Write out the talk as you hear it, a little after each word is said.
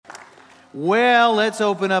Well, let's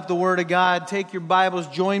open up the Word of God. Take your Bibles.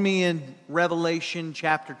 Join me in Revelation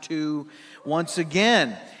chapter 2 once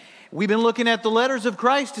again. We've been looking at the letters of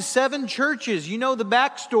Christ to 7 churches. You know the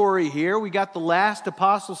backstory here. We got the last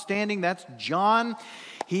apostle standing. That's John.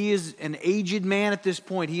 He is an aged man at this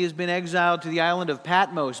point. He has been exiled to the island of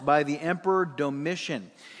Patmos by the Emperor Domitian.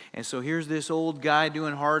 And so here's this old guy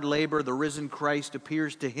doing hard labor. The risen Christ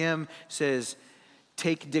appears to him, says,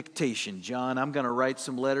 "Take dictation, John. I'm going to write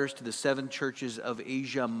some letters to the 7 churches of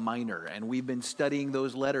Asia Minor." And we've been studying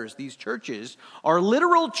those letters. These churches are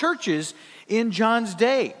literal churches in John's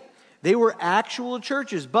day. They were actual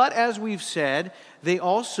churches. But as we've said, they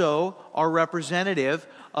also are representative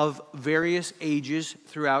of various ages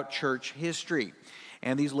throughout church history.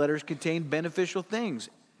 And these letters contain beneficial things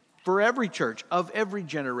for every church of every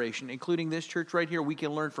generation, including this church right here. We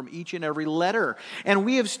can learn from each and every letter. And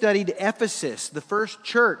we have studied Ephesus, the first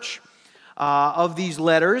church of these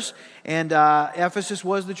letters. And Ephesus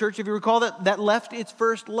was the church, if you recall, that left its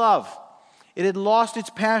first love. It had lost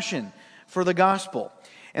its passion for the gospel.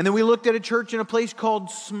 And then we looked at a church in a place called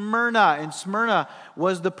Smyrna. And Smyrna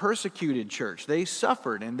was the persecuted church. They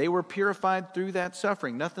suffered, and they were purified through that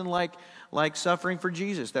suffering. Nothing like suffering for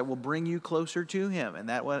Jesus that will bring you closer to Him. And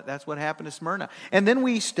that's what happened to Smyrna. And then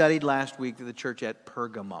we studied last week the church at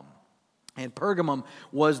Pergamum. And Pergamum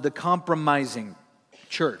was the compromising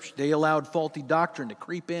church. They allowed faulty doctrine to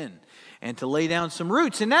creep in and to lay down some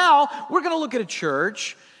roots. And now we're going to look at a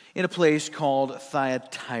church in a place called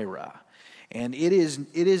Thyatira. And it is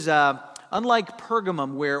unlike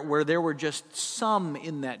Pergamum, where there were just some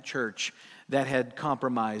in that church that had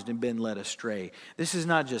compromised and been led astray. This is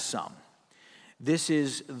not just some. This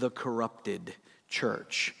is the corrupted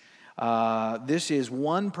church. This is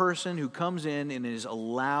one person who comes in and is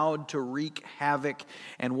allowed to wreak havoc.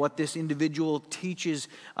 And what this individual teaches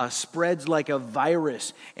spreads like a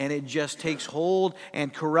virus. And it just takes hold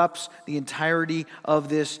and corrupts the entirety of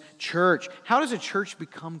this church. How does a church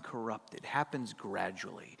become corrupt? It happens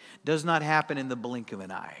gradually. Does not happen in the blink of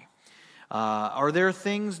an eye. Are there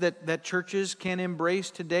things that churches can embrace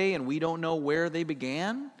today and we don't know where they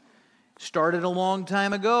began? Started a long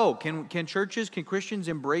time ago. Can Christians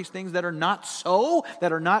embrace things that are not so,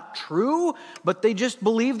 that are not true, but they just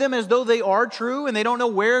believe them as though they are true and they don't know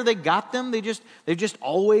where they got them? They've just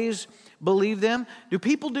always believed them. Do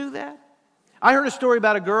people do that? I heard a story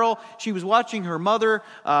about a girl. She was watching her mother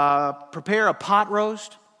prepare a pot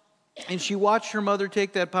roast, and she watched her mother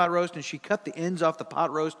take that pot roast and she cut the ends off the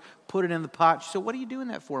pot roast, put it in the pot. She said, "What are you doing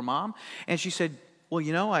that for, Mom?" And she said, "Well,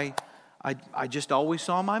 you know, I just always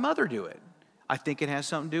saw my mother do it. I think it has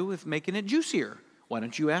something to do with making it juicier. Why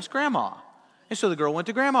don't you ask Grandma?" And so the girl went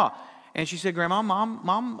to Grandma. And she said, "Grandma,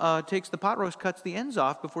 Mom takes the pot roast, cuts the ends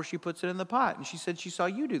off before she puts it in the pot." And she said she saw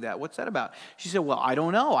you do that. What's that about? She said, "Well, I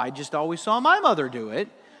don't know. I just always saw my mother do it.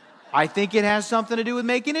 I think it has something to do with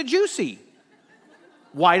making it juicy.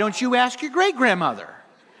 Why don't you ask your great-grandmother?"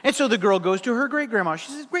 And so the girl goes to her great-grandma.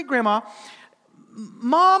 She says, "Great-grandma,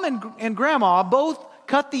 Mom and Grandma both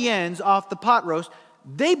cut the ends off the pot roast.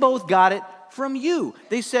 They both got it from you.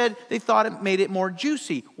 They said they thought it made it more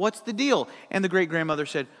juicy. What's the deal?" And the great-grandmother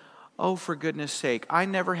said, "Oh, for goodness sake, I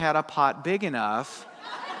never had a pot big enough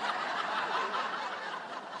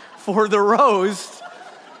for the roast,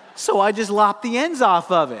 so I just lopped the ends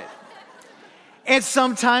off of it." And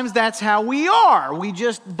sometimes that's how we are. We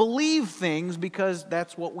just believe things because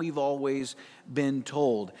that's what we've always been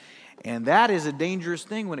told. And that is a dangerous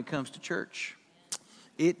thing when it comes to church.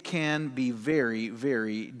 It can be very,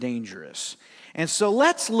 very dangerous. And so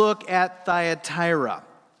let's look at Thyatira.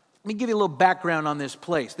 Let me give you a little background on this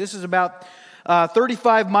place. This is about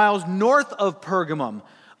 35 miles north of Pergamum,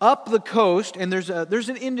 up the coast, and there's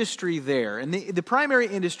an industry there. And the primary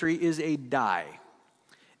industry is a dye.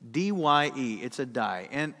 D-Y-E, it's a dye,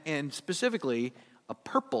 and specifically a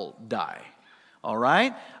purple dye. All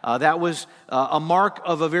right? That was a mark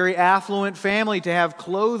of a very affluent family to have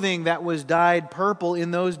clothing that was dyed purple in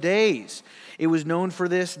those days. It was known for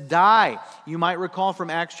this dye. You might recall from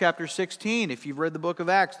Acts chapter 16, if you've read the book of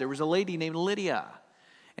Acts, there was a lady named Lydia.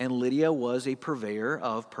 And Lydia was a purveyor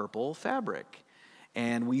of purple fabric.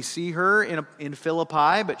 And we see her in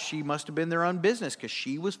Philippi, but she must have been there on business because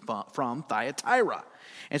she was from Thyatira.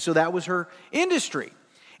 And so that was her industry.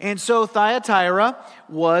 And so Thyatira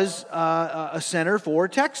was a center for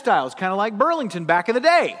textiles, kind of like Burlington back in the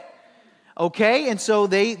day. Okay, and so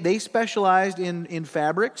they specialized in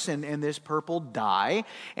fabrics and this purple dye.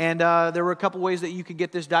 And there were a couple ways that you could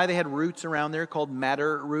get this dye. They had roots around there called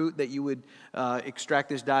madder root that you would extract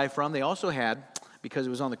this dye from. They also had, because it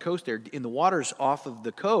was on the coast there, in the waters off of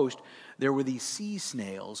the coast, there were these sea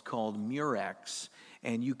snails called murex.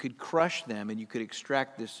 and you could crush them and you could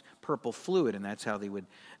extract this purple fluid, and that's how they would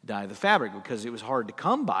dye the fabric, because it was hard to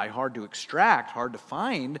come by, hard to extract, hard to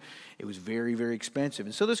find. It was very, very expensive.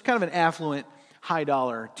 And so this is kind of an affluent,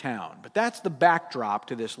 high-dollar town. But that's the backdrop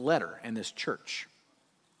to this letter and this church.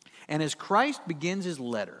 And as Christ begins his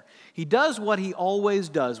letter, he does what he always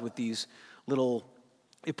does with these little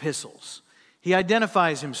epistles. He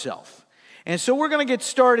identifies himself. And so we're going to get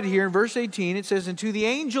started here in verse 18. It says, "And to the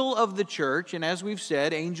angel of the church," and as we've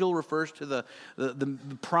said, angel refers to the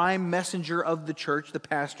prime messenger of the church, the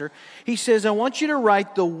pastor. He says, "I want you to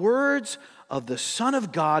write the words of the Son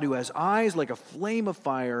of God, who has eyes like a flame of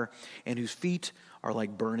fire and whose feet are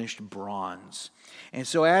like burnished bronze." And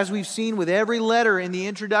so as we've seen with every letter in the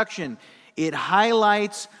introduction, it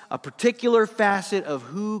highlights a particular facet of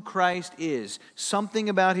who Christ is, something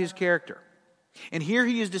about his character. And here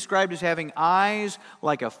he is described as having eyes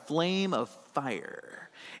like a flame of fire.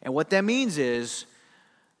 And what that means is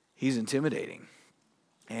he's intimidating.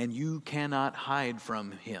 And you cannot hide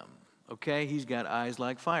from him. Okay? He's got eyes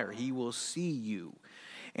like fire. He will see you.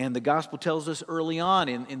 And the gospel tells us early on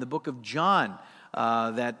in the book of John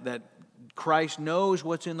that Christ knows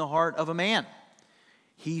what's in the heart of a man.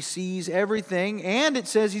 He sees everything, and it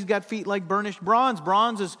says he's got feet like burnished bronze.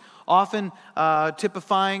 Bronze is often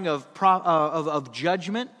typifying of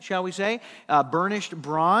judgment, shall we say. Burnished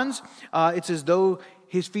bronze. It's as though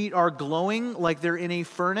his feet are glowing like they're in a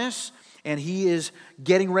furnace, and he is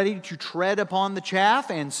getting ready to tread upon the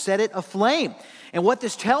chaff and set it aflame. And what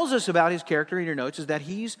this tells us about his character in your notes is that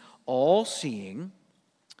he's all-seeing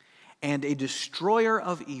and a destroyer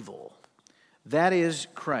of evil. That is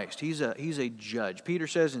Christ. He's a judge. Peter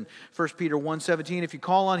says in 1 Peter 1:17, "If you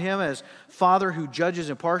call on him as Father who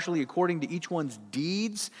judges impartially according to each one's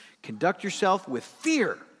deeds, conduct yourself with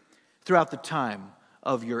fear throughout the time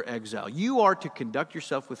of your exile." You are to conduct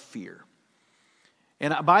yourself with fear.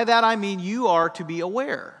 And by that I mean you are to be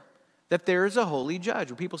aware that there is a holy judge.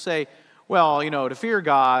 When people say, well, to fear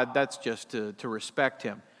God, that's just to respect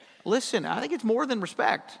him. Listen, I think it's more than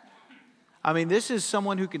respect. I mean, this is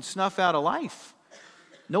someone who can snuff out a life.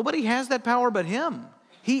 Nobody has that power but him.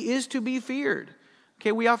 He is to be feared.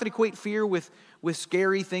 Okay, we often equate fear with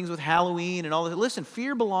scary things, with Halloween and all that. Listen,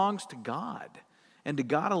 fear belongs to God and to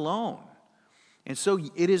God alone. And so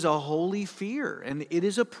it is a holy fear, and it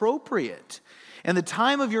is appropriate. And the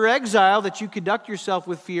time of your exile that you conduct yourself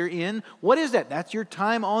with fear in, what is that? That's your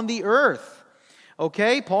time on the earth.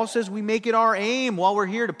 Okay, Paul says we make it our aim while we're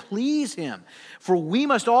here to please him. For we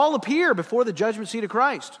must all appear before the judgment seat of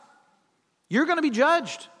Christ. You're going to be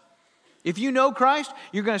judged. If you know Christ,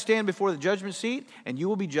 you're going to stand before the judgment seat, and you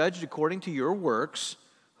will be judged according to your works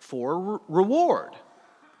for reward.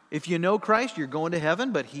 If you know Christ, you're going to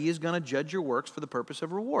heaven, but he is going to judge your works for the purpose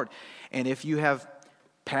of reward. And if you have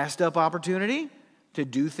passed up opportunity to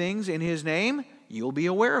do things in his name, you'll be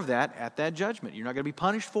aware of that at that judgment. You're not going to be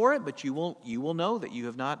punished for it, but you will know that you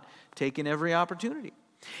have not taken every opportunity.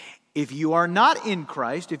 If you are not in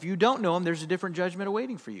Christ, if you don't know him, there's a different judgment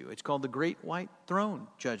awaiting for you. It's called the Great White Throne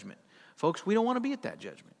Judgment. Folks, we don't want to be at that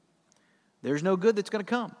judgment. There's no good that's going to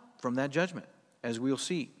come from that judgment, as we'll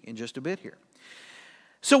see in just a bit here.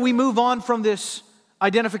 So we move on from this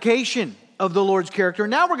identification of the Lord's character.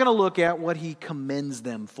 Now we're going to look at what he commends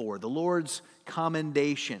them for, the Lord's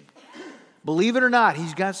commendation. Believe it or not,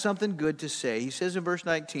 he's got something good to say. He says in verse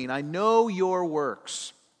 19, "I know your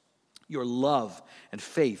works, your love and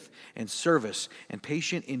faith and service and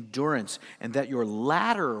patient endurance, and that your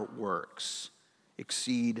latter works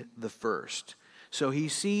exceed the first." So he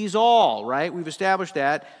sees all, right? We've established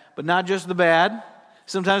that, but not just the bad.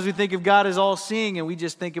 Sometimes we think of God as all-seeing and we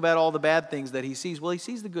just think about all the bad things that he sees. Well, he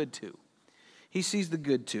sees the good too. He sees the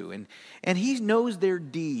good too. And he knows their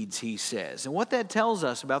deeds, he says. And what that tells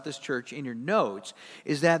us about this church in your notes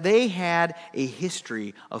is that they had a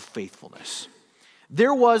history of faithfulness.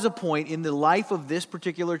 There was a point in the life of this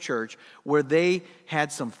particular church where they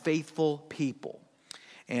had some faithful people.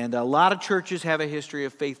 And a lot of churches have a history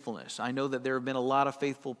of faithfulness. I know that there have been a lot of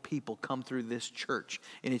faithful people come through this church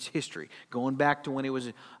in its history, going back to when it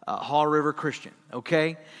was Haw River Christian,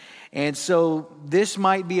 okay? And so this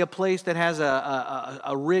might be a place that has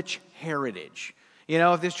a rich heritage.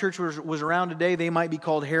 If this church was around today, they might be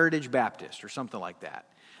called Heritage Baptist or something like that.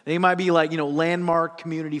 They might be like, Landmark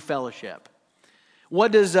Community Fellowship.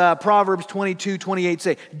 What does Proverbs 22:28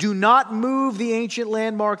 say? "Do not move the ancient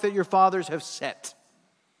landmark that your fathers have set."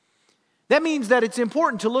 That means that it's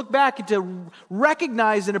important to look back and to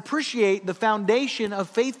recognize and appreciate the foundation of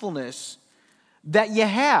faithfulness that you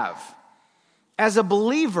have as a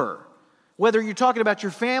believer. Whether you're talking about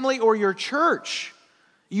your family or your church,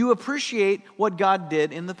 you appreciate what God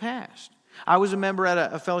did in the past. I was a member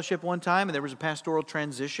at a fellowship one time, and there was a pastoral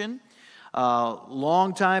transition.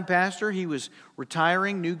 Long-time pastor, he was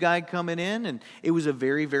retiring, new guy coming in, and it was a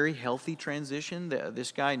very, very healthy transition.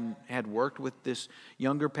 This guy had worked with this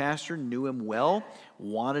younger pastor, knew him well,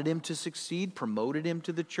 wanted him to succeed, promoted him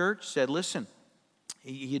to the church, said, listen,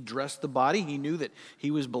 he addressed the body. He knew that he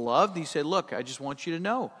was beloved. He said, look, I just want you to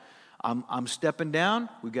know, I'm stepping down.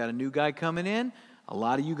 We've got a new guy coming in. A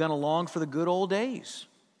lot of you going to long for the good old days.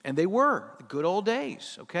 And they were the good old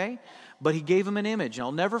days, okay? But he gave him an image, and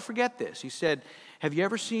I'll never forget this. He said, have you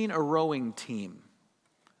ever seen a rowing team?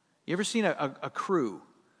 You ever seen a crew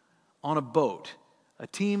on a boat, a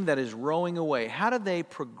team that is rowing away? How do they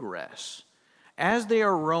progress? As they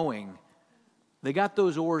are rowing, they got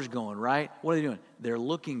those oars going, right? What are they doing? They're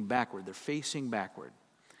looking backward. They're facing backward,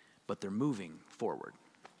 but they're moving forward.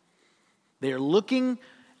 They are looking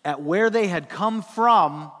at where they had come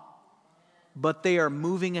from, but they are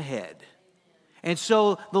moving ahead. And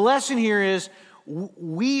so the lesson here is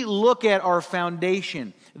we look at our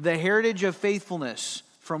foundation, the heritage of faithfulness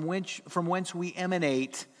from whence we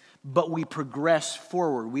emanate, but we progress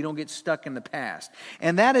forward. We don't get stuck in the past.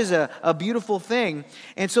 And that is a beautiful thing.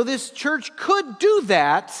 And so this church could do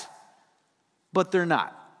that, but they're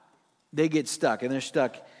not. They get stuck, and they're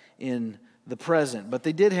stuck in the present. But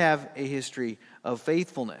they did have a history of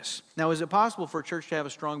faithfulness. Now, is it possible for a church to have a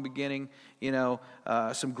strong beginning,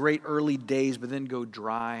 some great early days, but then go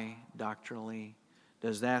dry doctrinally?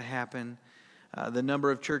 Does that happen? The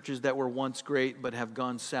number of churches that were once great but have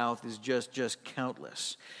gone south is just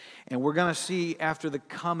countless. And we're going to see after the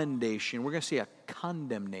commendation, we're going to see a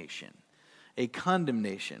condemnation. A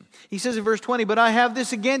condemnation. He says in verse 20, but I have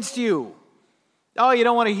this against you. Oh, you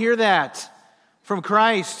don't want to hear that from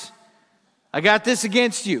Christ. I got this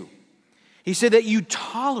against you. He said that you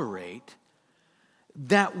tolerate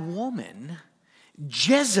that woman,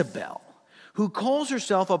 Jezebel, who calls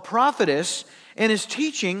herself a prophetess and is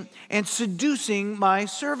teaching and seducing my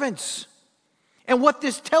servants. And what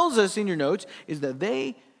this tells us in your notes is that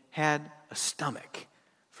they had a stomach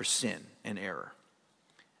for sin and error.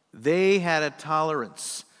 They had a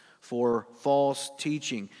tolerance for false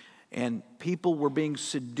teaching. And people were being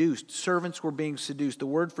seduced. Servants were being seduced. The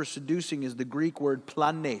word for seducing is the Greek word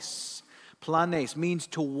planes. Planes means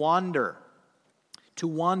to wander. To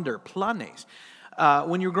wander. Planes.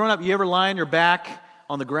 When you were growing up, you ever lie on your back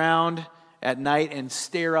on the ground at night and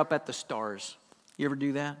stare up at the stars? You ever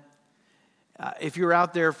do that? If you were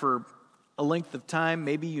out there for a length of time,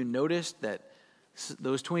 maybe you noticed that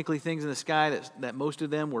those twinkly things in the sky, that most of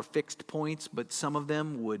them were fixed points, but some of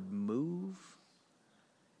them would move.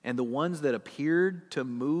 And the ones that appeared to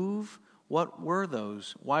move, what were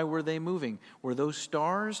those? Why were they moving? Were those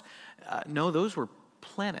stars? No, those were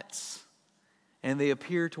planets. And they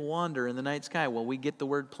appear to wander in the night sky. Well, we get the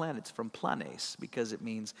word planets from planes because it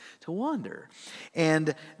means to wander.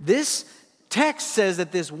 And this text says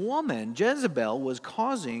that this woman, Jezebel, was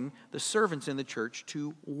causing the servants in the church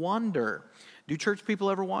to wander. Do church people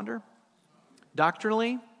ever wander?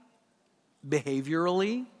 Doctrinally?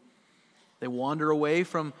 Behaviorally? They wander away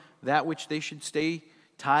from that which they should stay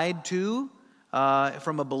tied to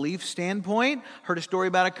from a belief standpoint. Heard a story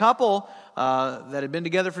about a couple that had been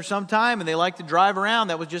together for some time, and they liked to drive around.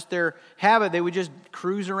 That was just their habit. They would just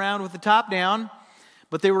cruise around with the top down,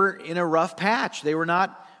 but they were in a rough patch. They were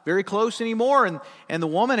not very close anymore, and the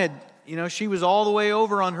woman had, she was all the way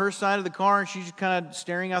over on her side of the car, and she's just kind of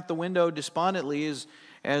staring out the window despondently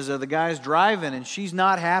as the guy's driving, and she's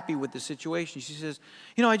not happy with the situation. She says,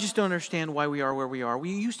 I just don't understand why we are where we are.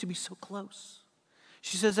 We used to be so close.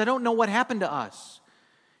 She says, I don't know what happened to us.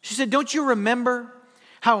 She said, don't you remember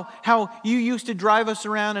how you used to drive us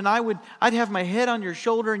around, and I'd have my head on your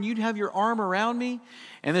shoulder, and you'd have your arm around me?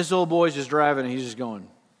 And this old boy's just driving, and he's just going,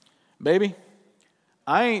 baby,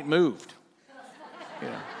 I ain't moved.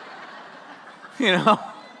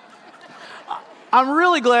 I'm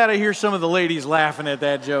really glad I hear some of the ladies laughing at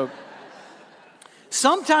that joke.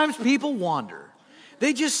 Sometimes people wander.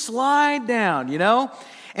 They just slide down,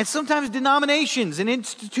 And sometimes denominations and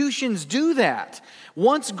institutions do that.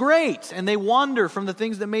 Once great, and they wander from the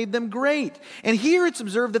things that made them great. And here it's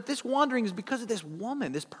observed that this wandering is because of this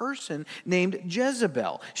woman, this person named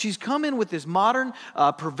Jezebel. She's come in with this modern,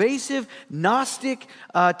 pervasive, Gnostic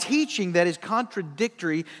teaching that is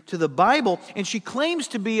contradictory to the Bible, and she claims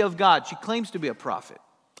to be of God. She claims to be a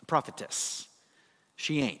prophetess.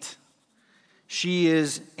 She ain't. She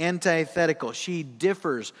is antithetical. She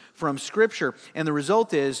differs from Scripture. And the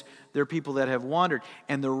result is there are people that have wandered.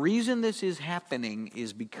 And the reason this is happening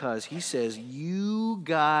is because he says, you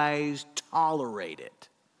guys tolerate it.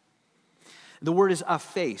 The word is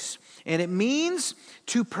aphes, and it means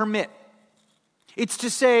to permit, It's to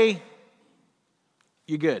say,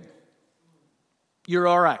 you're good. You're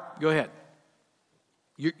all right. Go ahead.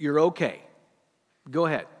 You're okay. Go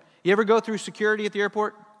ahead. You ever go through security at the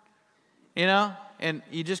airport? You know? And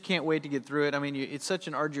you just can't wait to get through it. I mean, it's such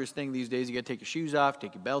an arduous thing these days. You got to take your shoes off,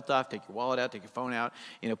 take your belt off, take your wallet out, take your phone out.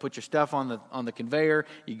 Put your stuff on the conveyor.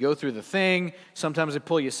 You go through the thing. Sometimes they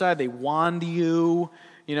pull you aside. They wand you.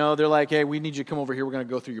 They're like, hey, we need you to come over here. We're going to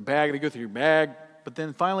go through your bag. They go through your bag. But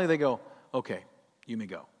then finally they go, okay, you may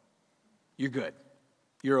go. You're good.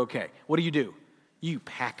 You're okay. What do? You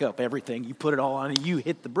pack up everything. You put it all on and you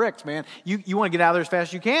hit the bricks, man. You want to get out of there as fast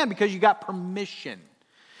as you can because you got permission.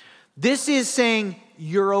 This is saying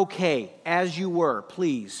you're okay as you were,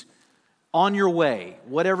 please. On your way,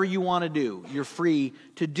 whatever you want to do, you're free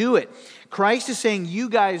to do it. Christ is saying you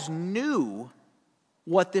guys knew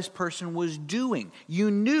what this person was doing.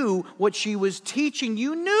 You knew what she was teaching.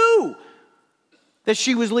 You knew that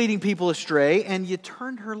she was leading people astray, and you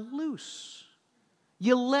turned her loose.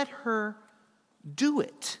 You let her do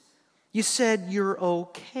it. You said you're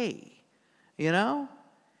okay,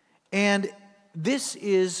 And this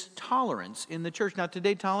is tolerance in the church. Now,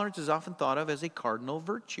 today, tolerance is often thought of as a cardinal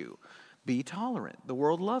virtue. Be tolerant. The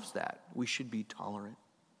world loves that. We should be tolerant.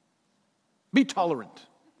 Be tolerant,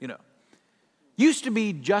 Used to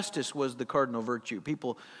be justice was the cardinal virtue.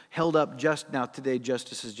 People held up now today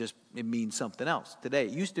justice it means something else. Today,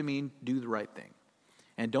 it used to mean do the right thing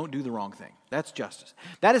and don't do the wrong thing. That's justice.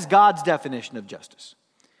 That is God's definition of justice.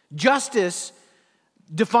 Justice,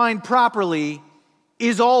 defined properly,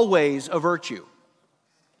 is always a virtue.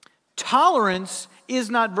 Tolerance is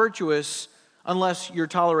not virtuous unless you're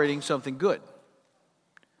tolerating something good.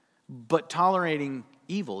 But tolerating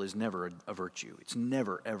evil is never a virtue. It's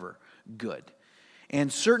never, ever good. And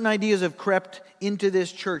certain ideas have crept into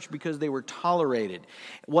this church because they were tolerated.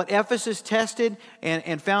 What Ephesus tested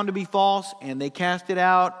and found to be false, and they cast it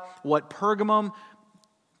out. What Pergamum,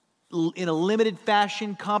 in a limited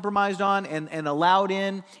fashion, compromised on and allowed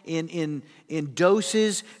in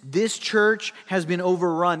doses, this church has been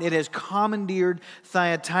overrun. It has commandeered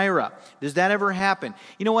Thyatira. Does that ever happen?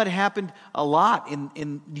 You know what happened a lot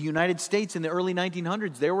in the United States in the early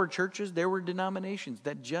 1900s? There were churches, there were denominations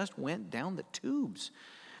that just went down the tubes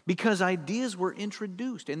because ideas were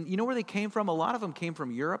introduced. And you know where they came from? A lot of them came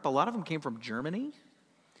from Europe. A lot of them came from Germany.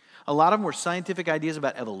 A lot of them were scientific ideas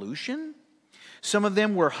about evolution. Some of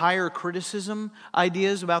them were higher criticism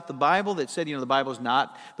ideas about the Bible that said, the Bible is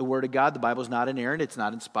not the Word of God. The Bible is not inerrant. It's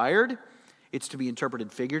not inspired. It's to be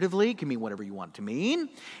interpreted figuratively. It can mean whatever you want it to mean.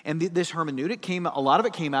 And this hermeneutic a lot of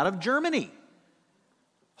it came out of Germany.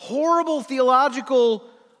 Horrible theological,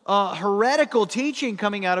 heretical teaching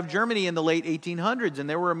coming out of Germany in the late 1800s. And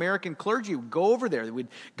there were American clergy who would go over there. They would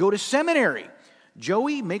go to seminary.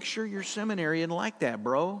 Joey, make sure you're seminarian like that,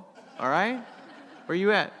 bro. All right? Where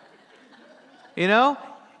you at?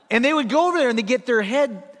 And they would go over there and they'd get their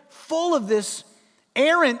head full of this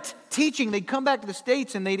errant teaching. They'd come back to the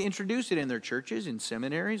States and they'd introduce it in their churches, in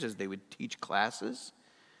seminaries, as they would teach classes.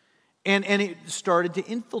 And it started to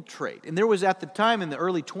infiltrate. And there was, at the time, in the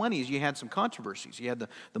early 20s, you had some controversies. You had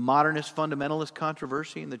the modernist fundamentalist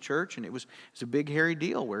controversy in the church, and it's a big, hairy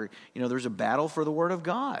deal where, there's a battle for the Word of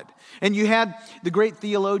God. And you had the great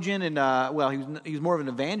theologian, and, he was more of an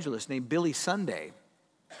evangelist, named Billy Sunday.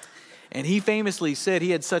 And he famously said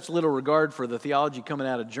he had such little regard for the theology coming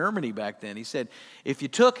out of Germany back then. He said, if you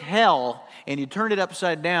took hell and you turned it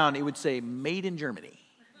upside down, it would say, made in Germany.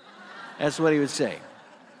 That's what he would say.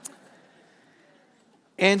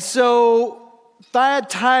 And so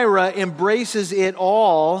Thyatira embraces it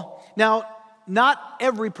all. Now, not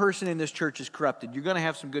every person in this church is corrupted. You're going to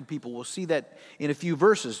have some good people. We'll see that in a few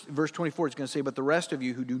verses. Verse 24 is going to say, but the rest of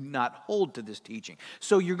you who do not hold to this teaching.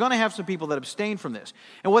 So you're going to have some people that abstain from this.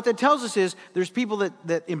 And what that tells us is there's people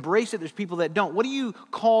that embrace it, there's people that don't. What do you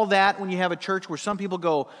call that when you have a church where some people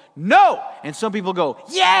go, no, and some people go,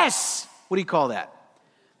 yes? What do you call that?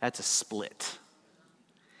 That's a split.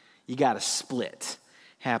 You got a split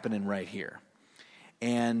happening right here.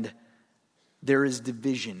 And there is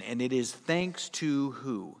division, and it is thanks to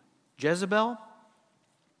who? Jezebel?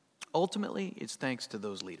 Ultimately, it's thanks to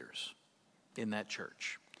those leaders in that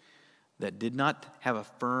church that did not have a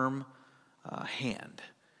firm hand,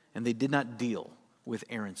 and they did not deal with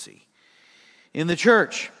errancy in the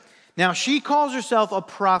church. Now, she calls herself a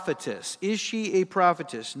prophetess. Is she a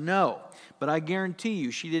prophetess? No. But I guarantee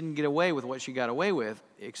you she didn't get away with what she got away with,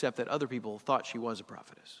 except that other people thought she was a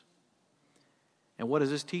prophetess. And what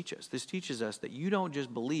does this teach us? This teaches us that you don't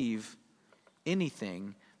just believe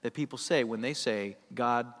anything that people say when they say,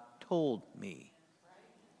 God told me.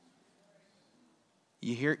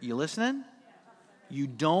 You listening? You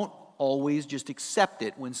don't always just accept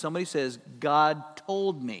it when somebody says, God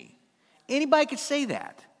told me. Anybody could say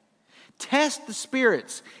that. Test the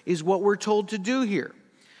spirits is what we're told to do here.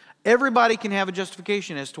 Everybody can have a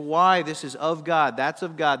justification as to why this is of God, that's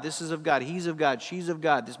of God, this is of God, he's of God, she's of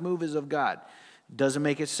God, this move is of God. Doesn't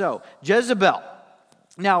make it so. Jezebel.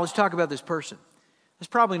 Now let's talk about this person. That's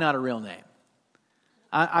probably not a real name.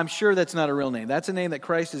 I'm sure that's not a real name. That's a name that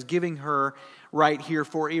Christ is giving her right here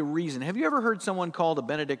for a reason. Have you ever heard someone called a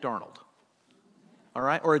Benedict Arnold? All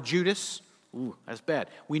right? Or a Judas? Ooh, that's bad.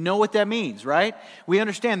 We know what that means, right? We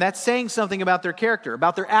understand that's saying something about their character,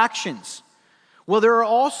 about their actions. Well, there are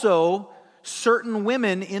also certain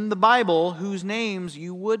women in the Bible whose names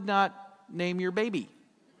you would not name your baby.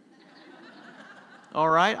 All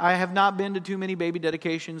right? I have not been to too many baby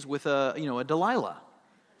dedications with a Delilah,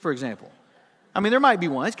 for example. I mean, there might be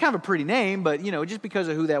one. It's kind of a pretty name, but, just because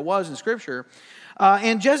of who that was in Scripture.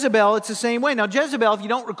 And Jezebel, it's the same way. Now, Jezebel, if you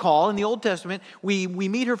don't recall, in the Old Testament, we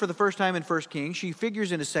meet her for the first time in 1 Kings. She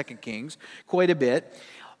figures into 2 Kings quite a bit.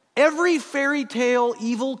 Every fairy tale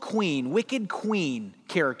evil queen, wicked queen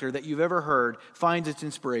character that you've ever heard finds its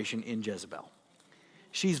inspiration in Jezebel.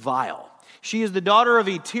 She's vile. She is the daughter of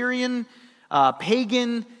a Tyrian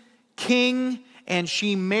pagan king, and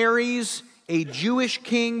she marries a Jewish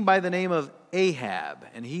king by the name of Ahab,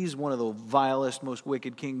 and he's one of the vilest, most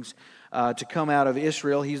wicked kings to come out of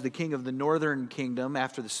Israel. He's the king of the northern kingdom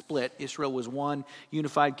after the split. Israel was one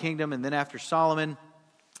unified kingdom, and then after Solomon,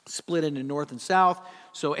 split into north and south.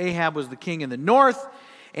 So Ahab was the king in the north,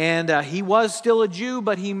 and he was still a Jew,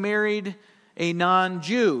 but he married a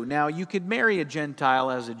non-Jew. Now, you could marry a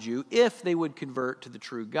Gentile as a Jew if they would convert to the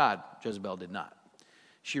true God. Jezebel did not.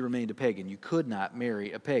 She remained a pagan. You could not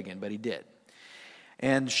marry a pagan, but he did.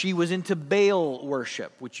 And she was into Baal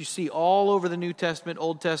worship, which you see all over the New Testament,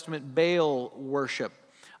 Old Testament, Baal worship.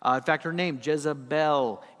 In fact, her name,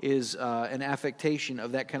 Jezebel, is an affectation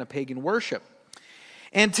of that kind of pagan worship.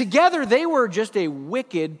 And together, they were just a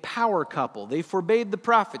wicked power couple. They forbade the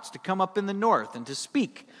prophets to come up in the north and to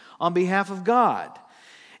speak on behalf of God.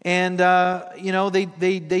 And,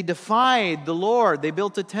 they defied the Lord. They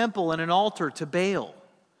built a temple and an altar to Baal.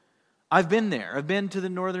 I've been there. I've been to the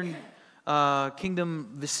northern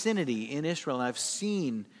kingdom vicinity in Israel, and I've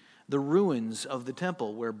seen the ruins of the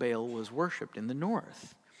temple where Baal was worshipped in the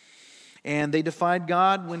north. And they defied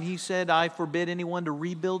God when he said, I forbid anyone to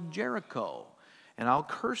rebuild Jericho, and I'll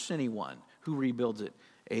curse anyone who rebuilds it.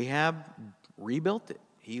 Ahab rebuilt it.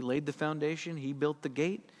 He laid the foundation, he built the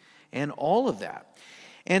gate, and all of that.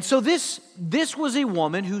 And so this was a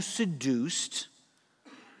woman who seduced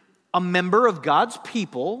a member of God's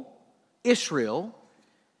people, Israel,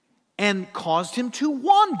 and caused him to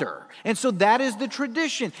wander. And so that is the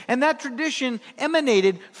tradition. And that tradition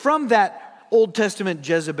emanated from that Old Testament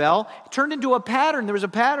Jezebel. It turned into a pattern. There was a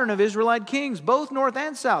pattern of Israelite kings, both north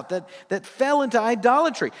and south, that fell into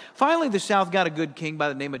idolatry. Finally, the south got a good king by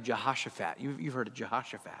the name of Jehoshaphat. You've heard of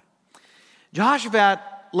Jehoshaphat. Jehoshaphat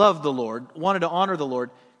loved the Lord, wanted to honor the Lord,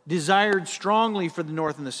 desired strongly for the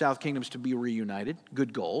north and the south kingdoms to be reunited.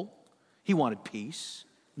 Good goal. He wanted peace,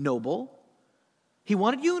 noble. He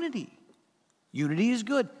wanted unity. Unity is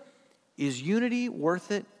good. Is unity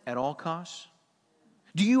worth it at all costs?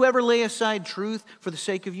 Do you ever lay aside truth for the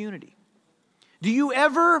sake of unity? Do you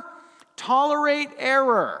ever tolerate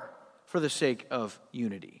error for the sake of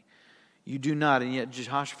unity? You do not, and yet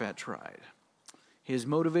Jehoshaphat tried. His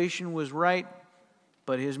motivation was right,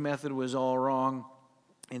 but his method was all wrong.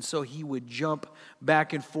 And so he would jump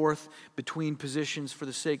back and forth between positions for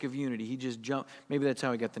the sake of unity. He just jumped. Maybe that's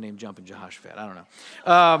how he got the name Jumpin' Jehoshaphat. I don't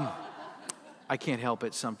know. I can't help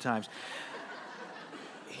it sometimes.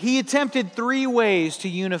 He attempted 3 ways to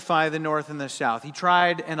unify the north and the south. He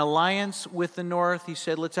tried an alliance with the north. He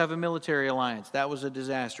said, let's have a military alliance. That was a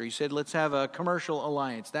disaster. He said, let's have a commercial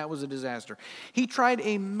alliance. That was a disaster. He tried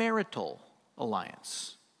a marital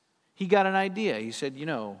alliance. He got an idea. He said,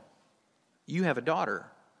 you have a daughter,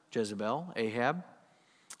 Jezebel, Ahab.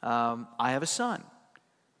 I have a son.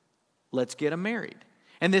 Let's get them married.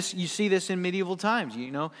 And you see this in medieval times.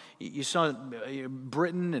 You saw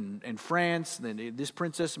Britain and France, and this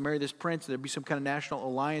princess married this prince. There'd be some kind of national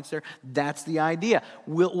alliance there. That's the idea.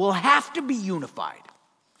 We'll have to be unified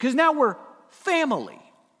because now we're family.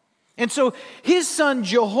 And so his son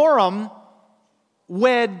Jehoram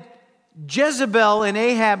wed Jezebel and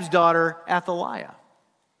Ahab's daughter Athaliah.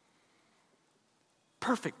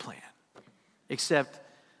 Perfect plan. Except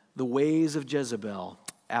the ways of Jezebel,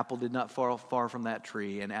 apple did not fall far from that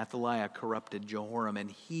tree, and Athaliah corrupted Jehoram, and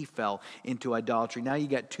he fell into idolatry. Now you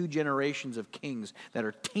got 2 generations of kings that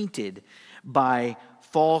are tainted by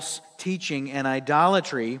false teaching and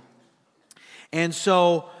idolatry. And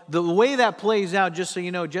so the way that plays out, just so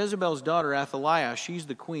you know, Jezebel's daughter Athaliah, she's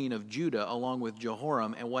the queen of Judah along with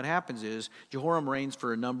Jehoram. And what happens is Jehoram reigns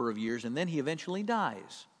for a number of years and then he eventually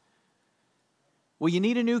dies. Well, you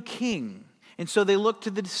need a new king. And so they look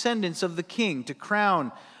to the descendants of the king to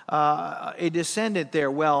crown a descendant there.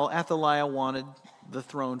 Well, Athaliah wanted the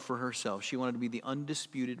throne for herself. She wanted to be the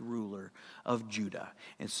undisputed ruler of Judah.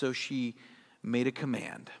 And so she made a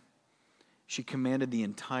command. She commanded the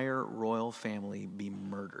entire royal family be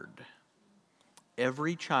murdered.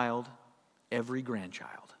 Every child, every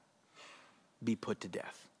grandchild be put to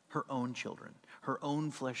death. Her own children, her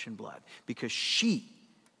own flesh and blood, because she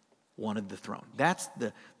wanted the throne. That's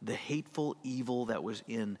the hateful evil that was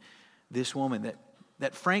in this woman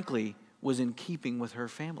that frankly was in keeping with her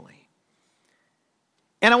family.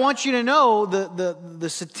 And I want you to know the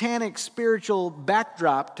satanic spiritual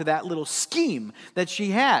backdrop to that little scheme that she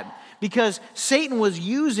had. Because Satan was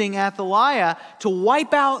using Athaliah to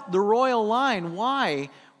wipe out the royal line. Why?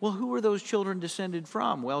 Well, who were those children descended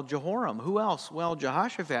from? Well, Jehoram. Who else? Well,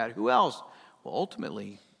 Jehoshaphat. Who else? Well,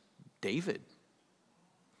 ultimately, David.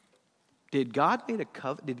 Did God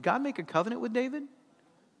make a covenant with David?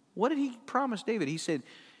 What did he promise David? He said,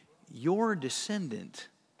 your descendant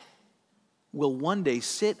will one day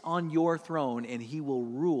sit on your throne and he will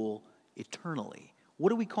rule eternally. What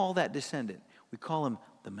do we call that descendant? We call him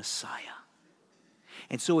the Messiah.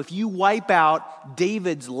 And so if you wipe out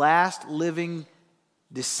David's last living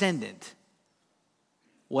descendant,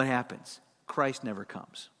 what happens? Christ never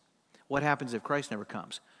comes. What happens if Christ never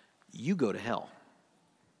comes? You go to hell.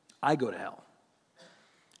 I go to hell.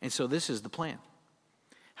 And so this is the plan.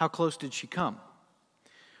 How close did she come?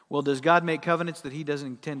 Well, does God make covenants that he doesn't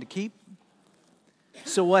intend to keep?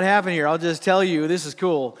 So what happened here? I'll just tell you, this is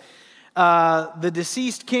cool. The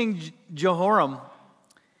deceased king Jehoram,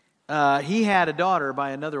 he had a daughter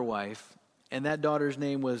by another wife, and that daughter's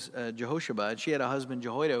name was Jehoshaphat. She had a husband,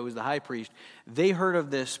 Jehoiada, who was the high priest. They heard of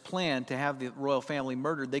this plan to have the royal family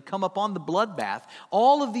murdered. They come upon the bloodbath,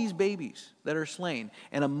 all of these babies that are slain,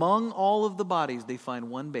 and among all of the bodies, they find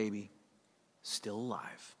one baby still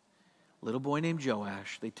alive. Little boy named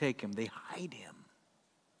Joash. They take him, they hide him.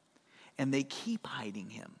 And they keep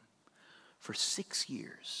hiding him for 6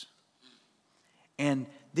 years. And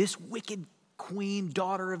this wicked queen,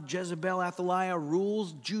 daughter of Jezebel, Athaliah,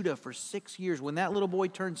 rules Judah for 6 years. When that little boy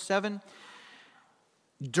turned 7,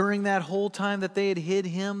 during that whole time that they had hid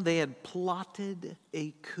him, they had plotted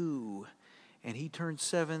a coup. And he turned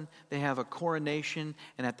 7, they have a coronation,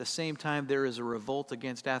 and at the same time there is a revolt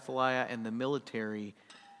against Athaliah, and the military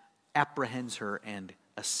apprehends her and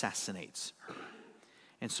assassinates her.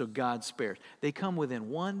 And so God spares. They come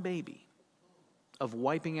within one baby of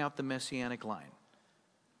wiping out the messianic line.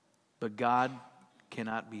 But God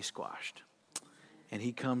cannot be squashed. And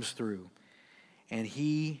he comes through. And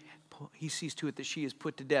he sees to it that she is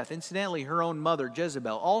put to death. Incidentally, her own mother,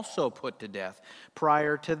 Jezebel, also put to death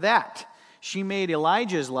prior to that. She made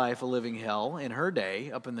Elijah's life a living hell in her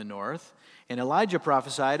day up in the north. And Elijah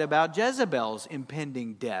prophesied about Jezebel's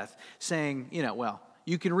impending death, saying,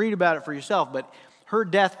 you can read about it for yourself, but her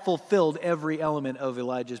death fulfilled every element of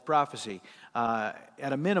Elijah's prophecy. At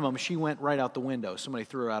a minimum, she went right out the window. Somebody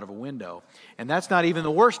threw her out of a window. And that's not even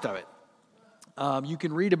the worst of it. You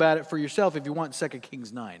can read about it for yourself if you want 2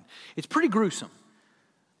 Kings 9. It's pretty gruesome.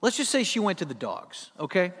 Let's just say she went to the dogs,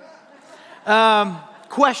 okay?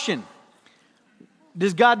 Question.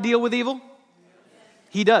 Does God deal with evil?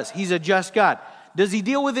 He does. He's a just God. Does he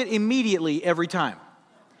deal with it immediately every time?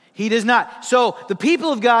 He does not. So the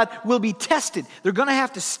people of God will be tested. They're going to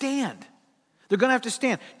have to stand. They're going to have to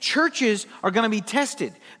stand. Churches are going to be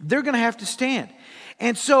tested. They're going to have to stand.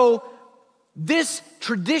 And so this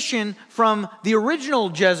tradition from the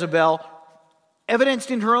original Jezebel,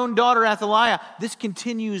 evidenced in her own daughter Athaliah, this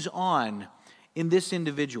continues on in this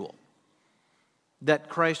individual that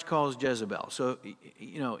Christ calls Jezebel. So,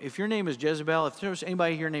 if your name is Jezebel, if there's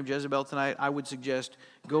anybody here named Jezebel tonight, I would suggest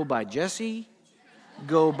go by Jesse,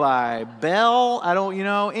 go by Bell,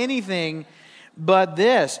 anything but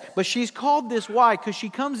this. But she's called this, why? Because she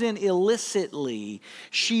comes in illicitly.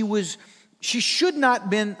 She should not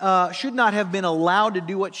have been allowed to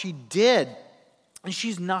do what she did. And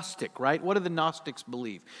she's Gnostic, right? What do the Gnostics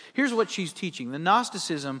believe? Here's what she's teaching. The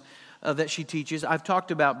Gnosticism that she teaches, I've talked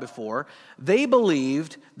about before. They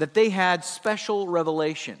believed that they had special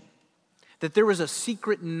revelation, that there was a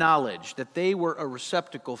secret knowledge that they were a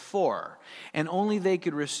receptacle for, and only they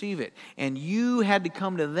could receive it. And you had to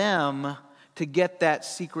come to them to get that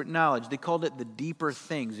secret knowledge. They called it the deeper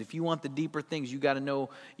things. If you want the deeper things, you got to know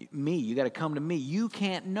me. You got to come to me. You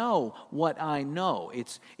can't know what I know.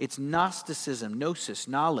 It's Gnosticism, gnosis,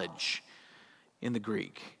 knowledge. in the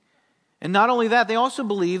Greek. And not only that, they also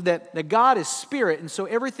believe that God is spirit, and so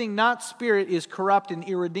everything not spirit is corrupt and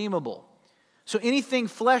irredeemable. So anything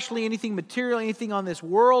fleshly, anything material, anything on this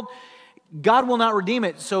world, God will not redeem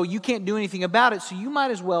it, so you can't do anything about it, so you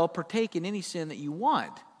might as well partake in any sin that you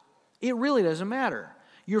want. It really doesn't matter.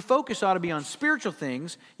 Your focus ought to be on spiritual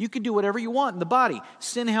things. You can do whatever you want in the body.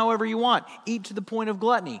 Sin however you want. Eat to the point of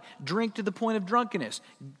gluttony. Drink to the point of drunkenness.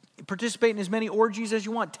 Participate in as many orgies as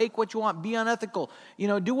you want. Take what you want. Be unethical.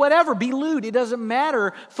 Do whatever. Be lewd. It doesn't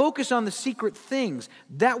matter. Focus on the secret things.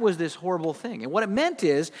 That was this horrible thing. And what it meant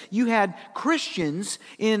is you had Christians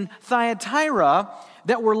in Thyatira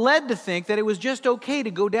that were led to think that it was just okay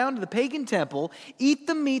to go down to the pagan temple, eat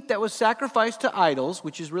the meat that was sacrificed to idols,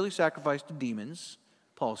 which is really sacrificed to demons,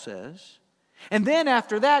 Paul says. And then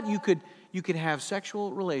after that, you could have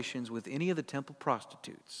sexual relations with any of the temple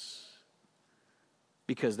prostitutes.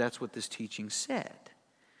 Because that's what this teaching said.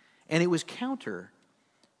 And it was counter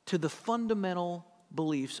to the fundamental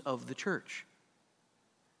beliefs of the church.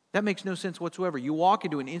 That makes no sense whatsoever. You walk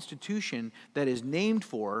into an institution that is named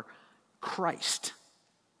for Christ,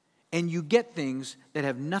 and you get things that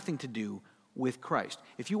have nothing to do with Christ.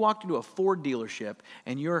 If you walked into a Ford dealership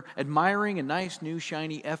and you're admiring a nice new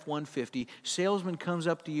shiny F-150, salesman comes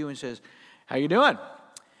up to you and says, "How you doing?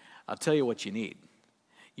 I'll tell you what you need.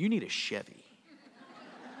 You need a Chevy."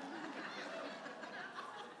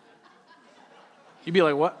 You'd be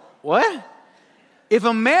like, what? If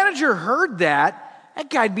a manager heard that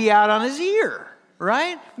guy'd be out on his ear,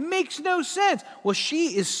 right? Makes no sense. Well,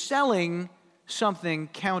 she is selling something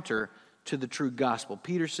counter to the true gospel.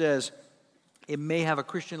 Peter says it may have a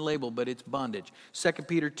Christian label, but it's bondage. 2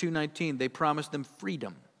 Peter 2:19, they promise them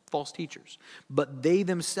freedom, false teachers. But they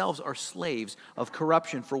themselves are slaves of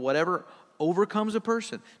corruption, for whatever overcomes a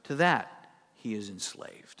person, to that he is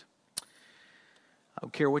enslaved. I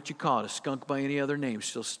don't care what you call it. A skunk by any other name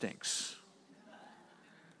still stinks.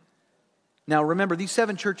 Now remember, these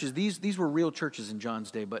 7 churches, these were real churches in John's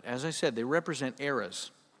day, but as I said, they represent eras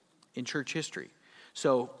in church history.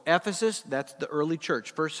 So Ephesus, that's the early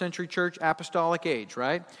church, first century church, apostolic age,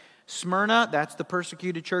 right? Smyrna, that's the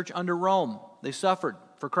persecuted church under Rome. They suffered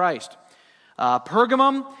for Christ.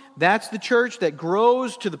 Pergamum, that's the church that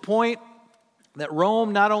grows to the point that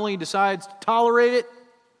Rome not only decides to tolerate it,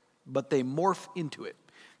 but they morph into it.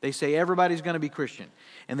 They say everybody's going to be Christian,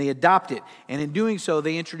 and they adopt it. And in doing so,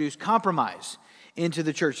 they introduce compromise into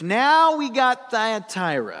the church. Now we got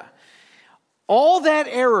Thyatira. All that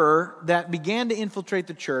error that began to infiltrate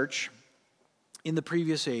the church in the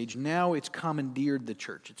previous age, now it's commandeered the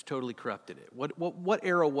church. It's totally corrupted it. What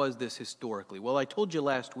era was this historically? Well, I told you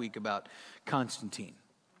last week about Constantine.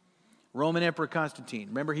 Roman Emperor Constantine.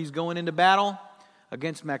 Remember, he's going into battle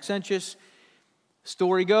against Maxentius.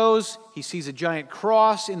 Story goes, he sees a giant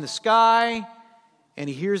cross in the sky, and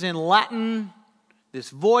he hears in Latin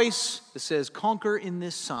this voice that says, "Conquer in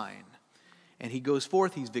this sign." And he goes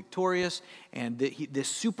forth, he's victorious, and this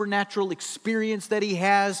supernatural experience that he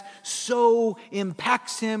has so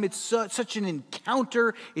impacts him. It's such an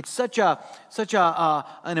encounter. It's such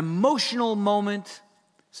an emotional moment.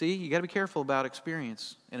 See, you got to be careful about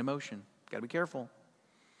experience and emotion. Got to be careful.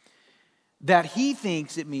 That he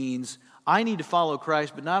thinks it means, I need to follow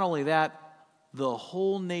Christ, but not only that, the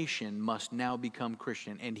whole nation must now become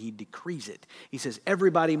Christian, and he decrees it. He says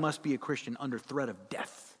everybody must be a Christian under threat of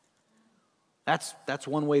death. That's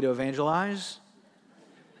one way to evangelize.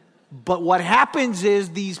 But what happens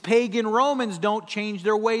is these pagan Romans don't change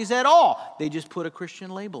their ways at all. They just put a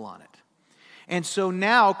Christian label on it. And so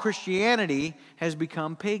now Christianity has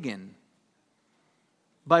become pagan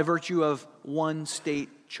by virtue of one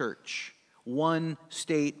state church, one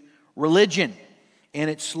state religion. And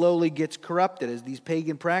it slowly gets corrupted as these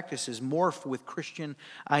pagan practices morph with Christian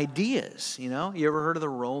ideas. You ever heard of the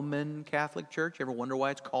Roman Catholic Church? You ever wonder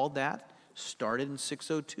why it's called that? Started in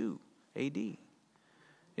 602 AD.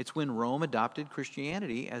 It's when Rome adopted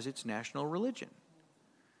Christianity as its national religion,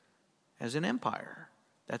 as an empire.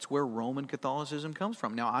 That's where Roman Catholicism comes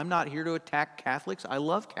from. Now, I'm not here to attack Catholics. I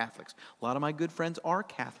love Catholics. A lot of my good friends are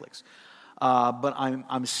Catholics. But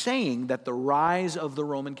I'm saying that the rise of the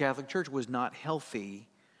Roman Catholic Church was not healthy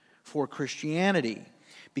for Christianity.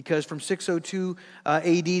 Because from 602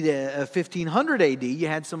 AD to 1500 AD, you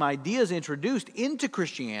had some ideas introduced into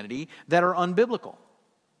Christianity that are unbiblical.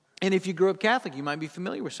 And if you grew up Catholic, you might be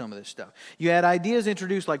familiar with some of this stuff. You had ideas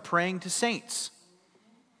introduced like praying to saints.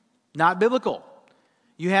 Not biblical.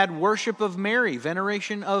 You had worship of Mary,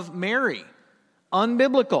 veneration of Mary.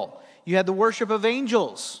 Unbiblical. You had the worship of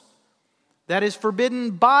angels. That is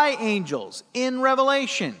forbidden by angels in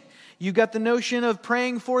Revelation. You got the notion of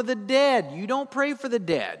praying for the dead. You don't pray for the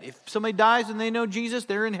dead. If somebody dies and they know Jesus,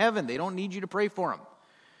 they're in heaven. They don't need you to pray for them.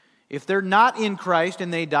 If they're not in Christ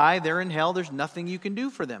and they die, they're in hell. There's nothing you can do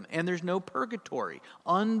for them. And there's no purgatory.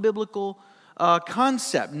 Unbiblical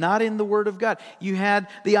concept, not in the Word of God. You had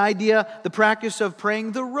the idea, the practice of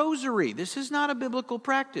praying the rosary. This is not a biblical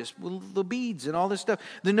practice, with the beads and all this stuff.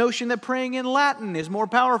 The notion that praying in Latin is more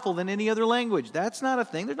powerful than any other language. That's not a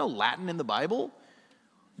thing. There's no Latin in the Bible.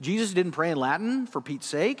 Jesus didn't pray in Latin, for Pete's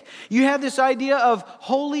sake. You had this idea of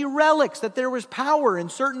holy relics, that there was power in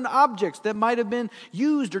certain objects that might have been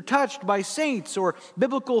used or touched by saints or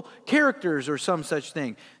biblical characters or some such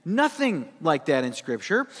thing. Nothing like that in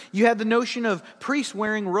Scripture. You had the notion of priests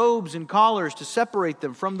wearing robes and collars to separate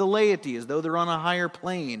them from the laity as though they're on a higher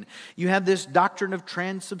plane. You had this doctrine of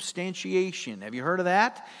transubstantiation. Have you heard of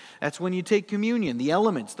that? That's when you take communion, the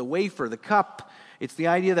elements, the wafer, the cup. It's the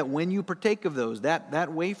idea that when you partake of those,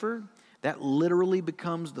 that wafer, that literally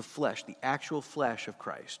becomes the flesh, the actual flesh of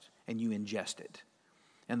Christ, and you ingest it.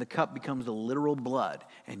 And the cup becomes the literal blood,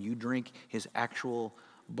 and you drink his actual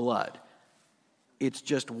blood. It's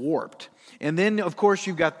just warped. And then, of course,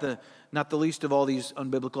 you've got not the least of all these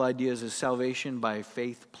unbiblical ideas is salvation by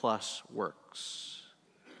faith plus works.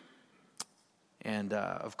 And,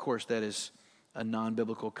 of course, that is a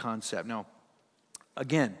non-biblical concept. Now,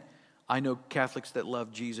 again, I know Catholics that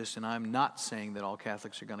love Jesus, and I'm not saying that all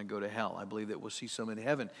Catholics are going to go to hell. I believe that we'll see some in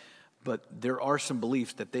heaven. But there are some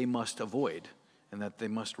beliefs that they must avoid and that they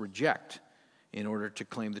must reject in order to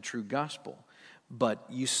claim the true gospel. But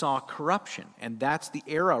you saw corruption, and that's the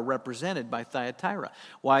era represented by Thyatira.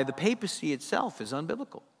 Why the papacy itself is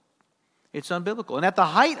unbiblical. It's unbiblical. And at the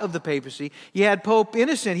height of the papacy, you had Pope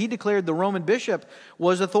Innocent. He declared the Roman bishop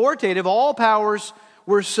was authoritative. All powers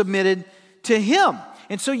were submitted to him.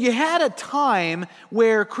 And so you had a time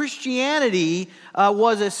where Christianity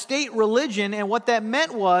was a state religion, and what that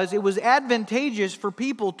meant was it was advantageous for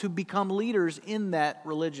people to become leaders in that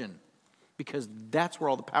religion because that's where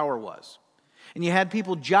all the power was. And you had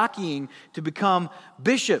people jockeying to become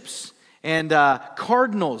bishops and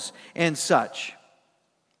cardinals and such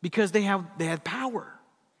because they had power.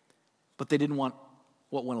 But they didn't want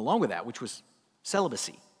what went along with that, which was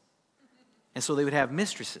celibacy. And so they would have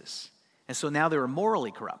mistresses. And so now they were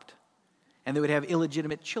morally corrupt. And they would have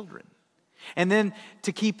illegitimate children. And then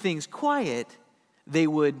to keep things quiet, they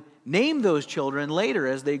would name those children later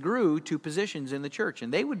as they grew to positions in the church.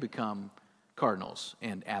 And they would become cardinals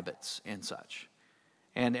and abbots and such.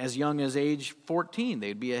 And as young as age 14,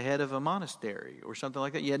 they'd be a head of a monastery or something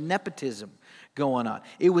like that. You had nepotism going on.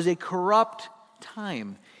 It was a corrupt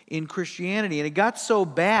time in Christianity. And it got so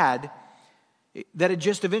bad that it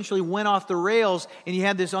just eventually went off the rails, and you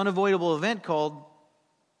had this unavoidable event called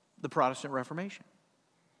the Protestant Reformation.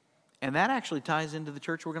 And that actually ties into the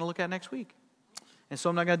church we're going to look at next week. And so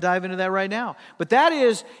I'm not going to dive into that right now. But that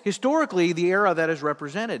is historically the era that is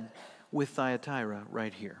represented with Thyatira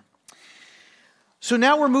right here. So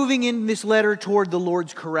now we're moving in this letter toward the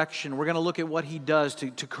Lord's correction. We're going to look at what he does to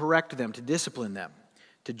correct them, to discipline them,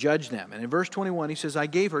 to judge them. And in verse 21, he says, I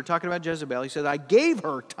gave her, talking about Jezebel, he says, I gave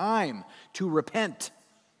her time to repent,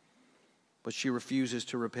 but she refuses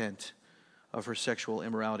to repent of her sexual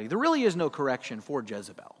immorality. There really is no correction for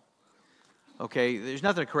Jezebel. Okay, there's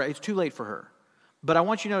nothing to correct. It's too late for her. But I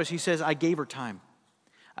want you to notice, he says, I gave her time.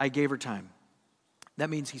 I gave her time.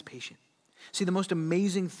 That means he's patient. See, the most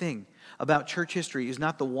amazing thing about church history is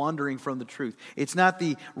not the wandering from the truth. It's not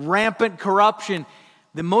the rampant corruption.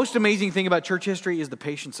 The most amazing thing about church history is the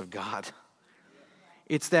patience of God.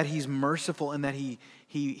 It's that he's merciful and that he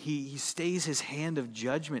stays his hand of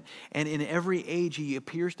judgment. And in every age, he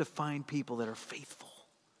appears to find people that are faithful.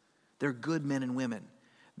 They're good men and women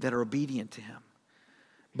that are obedient to him.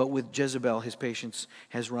 But with Jezebel, his patience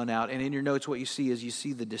has run out. And in your notes, what you see is you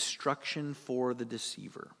see the destruction for the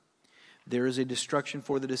deceiver. There is a destruction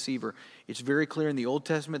for the deceiver. It's very clear in the Old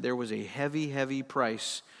Testament there was a heavy, heavy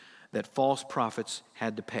price that false prophets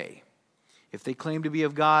had to pay. If they claimed to be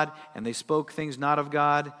of God and they spoke things not of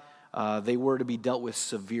God, they were to be dealt with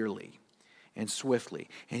severely and swiftly.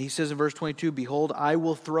 And he says in verse 22, behold, I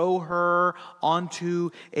will throw her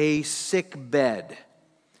onto a sick bed.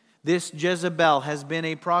 This Jezebel has been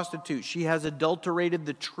a prostitute. She has adulterated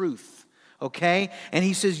the truth. Okay? And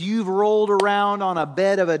he says, you've rolled around on a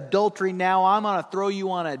bed of adultery. Now I'm going to throw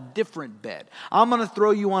you on a different bed. I'm going to throw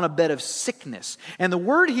you on a bed of sickness. And the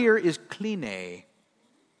word here is kline.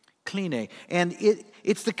 Kline. And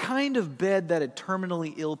it's the kind of bed that a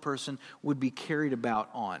terminally ill person would be carried about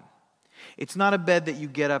on. It's not a bed that you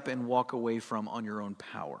get up and walk away from on your own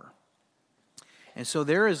power. And so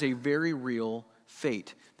there is a very real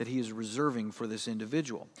fate that he is reserving for this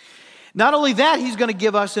individual. Not only that, he's going to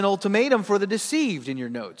give us an ultimatum for the deceived in your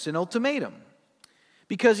notes, an ultimatum.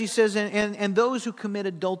 Because he says, and those who commit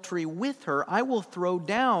adultery with her, I will throw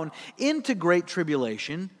down into great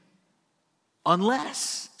tribulation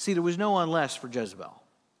unless. See, there was no unless for Jezebel.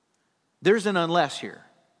 There's an unless here.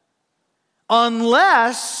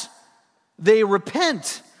 Unless they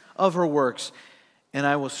repent of her works, and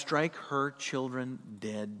I will strike her children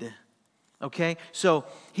dead. Okay? So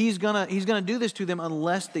he's gonna do this to them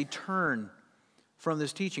unless they turn from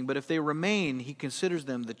this teaching. But if they remain, he considers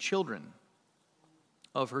them the children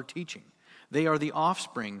of her teaching. They are the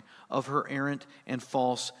offspring of her errant and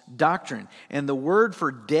false doctrine. And the word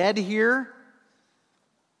for dead here,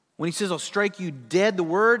 when he says, I'll strike you dead, the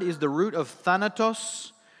word is the root of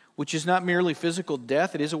thanatos, which is not merely physical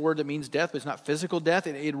death. It is a word that means death, but it's not physical death.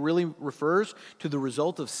 It really refers to the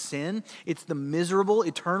result of sin. It's the miserable,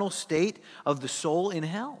 eternal state of the soul in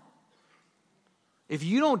hell. If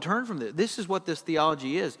you don't turn from this is what this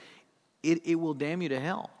theology is. It will damn you to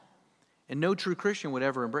hell. And no true Christian would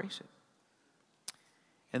ever embrace it.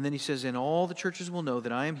 And then he says, and all the churches will know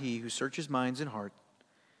that I am he who searches minds and hearts,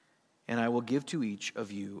 and I will give to each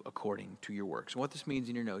of you according to your works. And what this means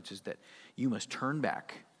in your notes is that you must turn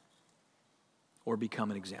back or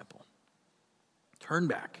become an example. Turn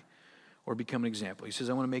back or become an example. He says,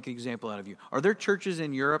 I want to make an example out of you. Are there churches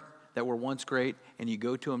in Europe that were once great and you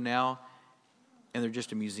go to them now and they're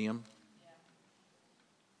just a museum?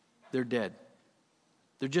 They're dead.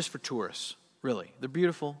 They're just for tourists, really. They're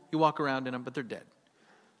beautiful. You walk around in them, but they're dead.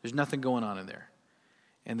 There's nothing going on in there.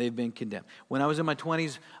 And they've been condemned. When I was in my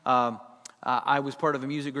 20s, I was part of a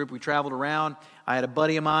music group. We traveled around. I had a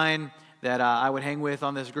buddy of mine that I would hang with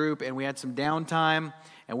on this group, and we had some downtime,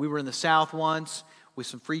 and we were in the South once with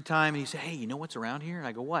some free time, and he said, hey, you know what's around here? And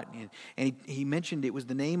I go, what? And he mentioned it was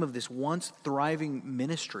the name of this once thriving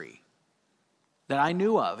ministry that I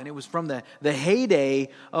knew of, and it was from the heyday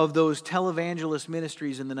of those televangelist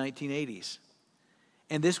ministries in the 1980s.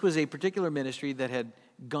 And this was a particular ministry that had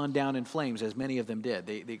gone down in flames, as many of them did.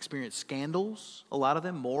 They experienced scandals, a lot of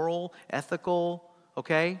them, moral, ethical,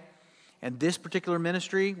 okay? And this particular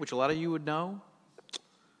ministry, which a lot of you would know,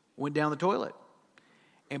 went down the toilet.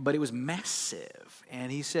 But it was massive.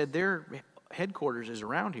 And he said their headquarters is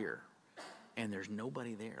around here, and there's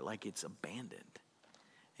nobody there, like it's abandoned.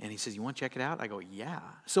 And he says, you want to check it out? I go, yeah.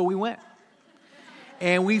 So we went.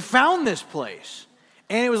 And we found this place.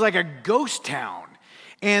 And it was like a ghost town.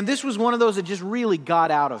 And this was one of those that just really got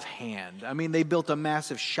out of hand. I mean, they built a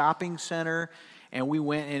massive shopping center. And we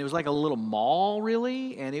went, and it was like a little mall,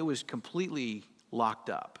 really. And it was completely locked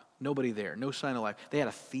up. Nobody there. No sign of life. They had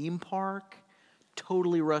a theme park,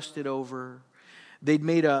 totally rusted over. They'd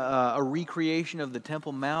made a recreation of the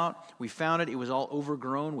Temple Mount. We found it. It was all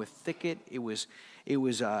overgrown with thicket. It was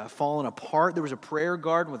falling apart. There was a prayer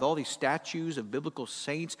garden with all these statues of biblical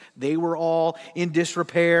saints. They were all in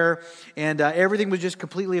disrepair, and everything was just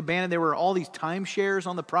completely abandoned. There were all these timeshares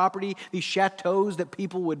on the property, these chateaus that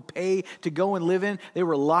people would pay to go and live in. They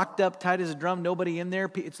were locked up, tight as a drum, nobody in there.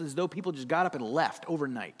 It's as though people just got up and left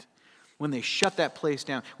overnight when they shut that place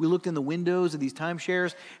down. We looked in the windows of these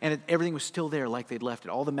timeshares, and everything was still there like they'd left it.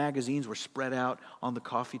 All the magazines were spread out on the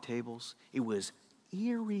coffee tables. It was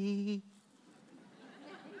eerie.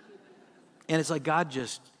 And it's like God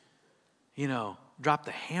just, dropped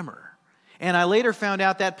the hammer. And I later found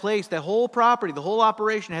out that place, that whole property, the whole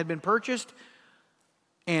operation had been purchased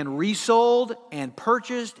and resold and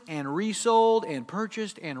purchased and resold and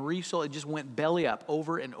purchased and resold. It just went belly up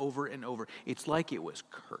over and over and over. It's like it was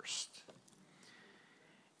cursed.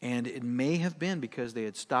 And it may have been because they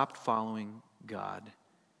had stopped following God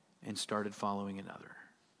and started following another.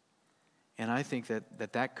 And I think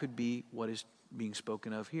that could be what is being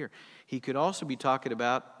spoken of here. He could also be talking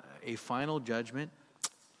about a final judgment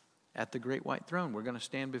at the great white throne. We're going to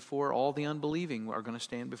stand before all the unbelieving. We're going to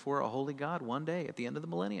stand before a holy God one day at the end of the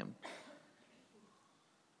millennium.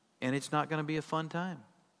 And it's not going to be a fun time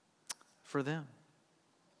for them.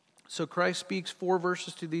 So Christ speaks 4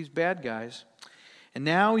 verses to these bad guys. And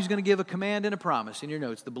now he's going to give a command and a promise. In your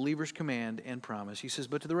notes, the believer's command and promise. He says,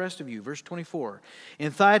 but to the rest of you, verse 24,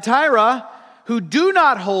 in Thyatira, who do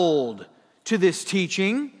not hold to this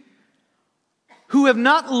teaching, who have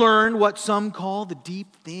not learned what some call the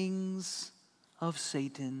deep things of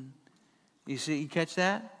Satan. You see, you catch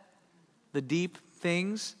that? The deep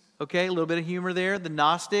things. Okay, a little bit of humor there. The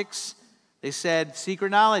Gnostics, they said secret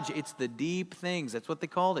knowledge. It's the deep things. That's what they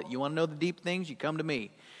called it. You want to know the deep things? You come to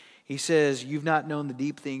me. He says, you've not known the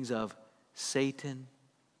deep things of Satan.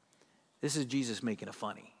 This is Jesus making a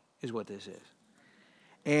funny, is what this is.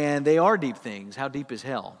 And they are deep things. How deep is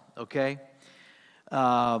hell? Okay?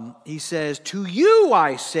 he says, "To you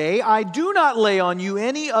I say, I do not lay on you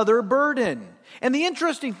any other burden." And the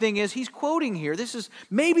interesting thing is, he's quoting here. This is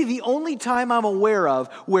maybe the only time I'm aware of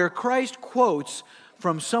where Christ quotes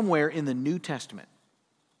from somewhere in the New Testament.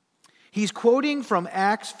 He's quoting from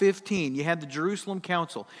Acts 15. You had the Jerusalem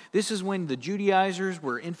Council. This is when the Judaizers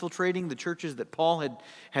were infiltrating the churches that Paul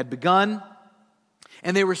had begun.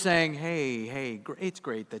 And they were saying, hey, it's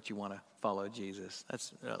great that you want to follow Jesus.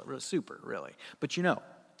 That's super, really. But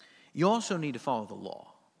you also need to follow the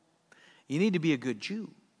law. You need to be a good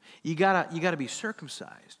Jew. You gotta be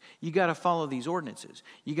circumcised. You gotta follow these ordinances.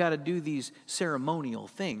 You gotta do these ceremonial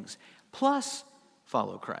things. Plus,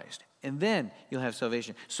 follow Christ. And then you'll have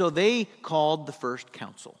salvation. So they called the first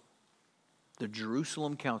council, the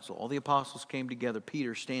Jerusalem Council. All the apostles came together.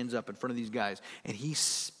 Peter stands up in front of these guys, and he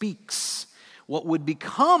speaks what would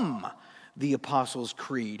become the Apostles'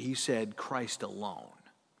 Creed. He said, Christ alone.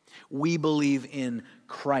 We believe in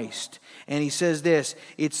Christ. And he says this,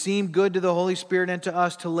 "It seemed good to the Holy Spirit and to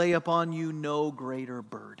us to lay upon you no greater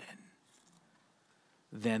burden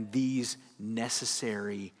than these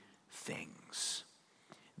necessary things."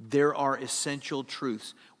 There are essential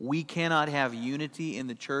truths. We cannot have unity in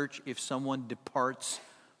the church if someone departs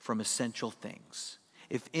from essential things.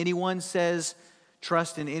 If anyone says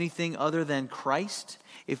trust in anything other than Christ,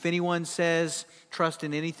 if anyone says trust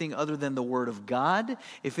in anything other than the Word of God,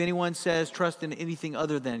 if anyone says trust in anything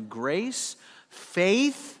other than grace,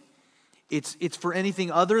 faith, it's for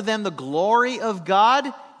anything other than the glory of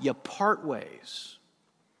God, you part ways.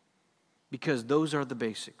 Because those are the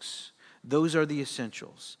basics. Those are the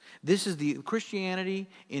essentials. This is Christianity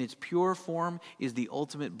in its pure form is the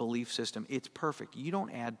ultimate belief system. It's perfect. You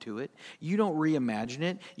don't add to it. You don't reimagine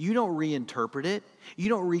it. You don't reinterpret it. You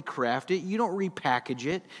don't recraft it. You don't repackage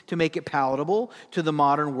it to make it palatable to the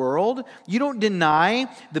modern world. You don't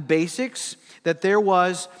deny the basics, that there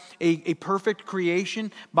was a perfect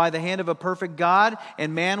creation by the hand of a perfect God,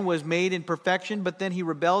 and man was made in perfection, but then he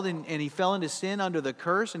rebelled and he fell into sin under the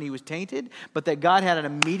curse and he was tainted, but that God had an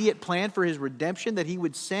immediate plan for his redemption, that he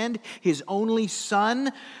would send his only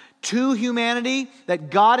Son to humanity,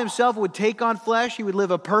 that God himself would take on flesh, he would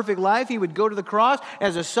live a perfect life, he would go to the cross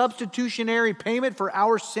as a substitutionary payment for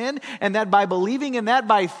our sin, and that by believing in that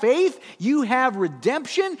by faith, you have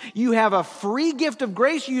redemption, you have a free gift of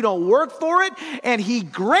grace, you don't work for it, and he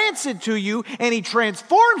grants it to you, and he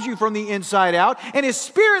transforms you from the inside out, and his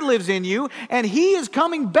Spirit lives in you, and he is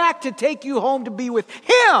coming back to take you home to be with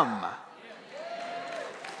him.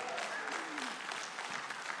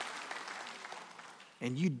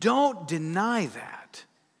 And you don't deny that.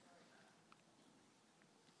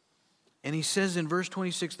 And he says in verse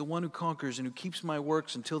 26, the one who conquers and who keeps my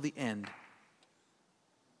works until the end.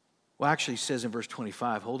 Well, actually, he says in verse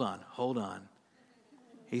 25, hold on.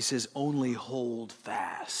 He says, only hold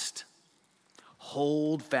fast.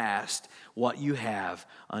 Hold fast what you have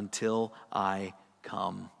until I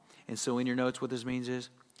come. And so in your notes, what this means is,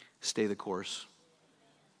 stay the course.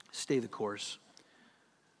 Stay the course.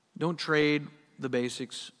 Don't trade the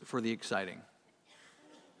basics for the exciting.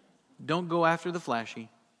 Don't go after the flashy.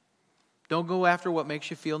 Don't go after what makes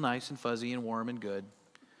you feel nice and fuzzy and warm and good.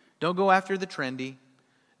 Don't go after the trendy.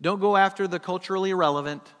 Don't go after the culturally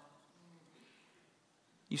irrelevant.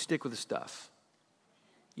 You stick with the stuff.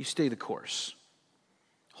 You stay the course.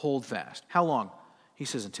 Hold fast. How long? He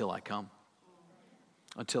says, until I come.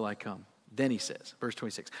 Until I come. Then he says, verse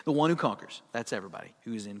 26, the one who conquers, that's everybody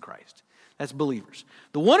who is in Christ. That's believers.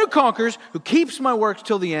 The one who conquers, who keeps my works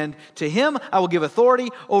till the end, to him I will give authority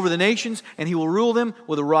over the nations, and he will rule them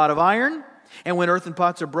with a rod of iron. And when earthen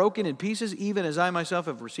pots are broken in pieces, even as I myself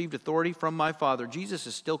have received authority from my Father. Jesus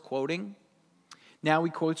is still quoting. Now he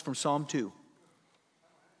quotes from Psalm 2.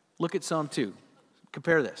 Look at Psalm 2.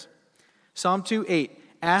 Compare this. Psalm 2:8.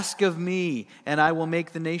 Ask of me, and I will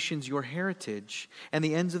make the nations your heritage, and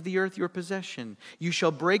the ends of the earth your possession. You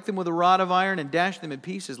shall break them with a rod of iron and dash them in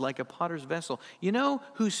pieces like a potter's vessel. You know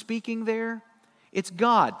who's speaking there? It's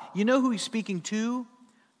God. You know who he's speaking to?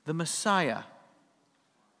 The Messiah.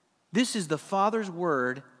 This is the Father's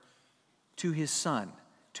word to his Son,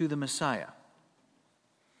 to the Messiah.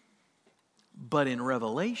 But in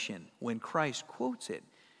Revelation, when Christ quotes it,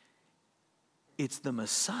 it's the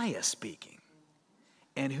Messiah speaking.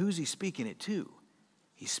 And who's he speaking it to?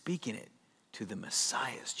 He's speaking it to the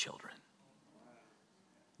Messiah's children,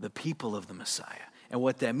 the people of the Messiah. And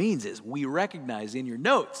what that means is we recognize in your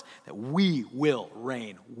notes that we will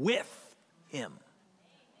reign with him.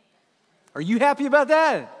 Are you happy about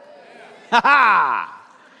that? Ha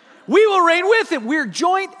ha! We will reign with him. We're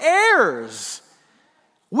joint heirs.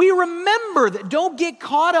 We remember that. Don't get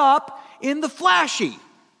caught up in the flashy.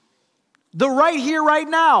 The right here, right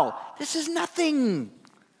now. This is nothing.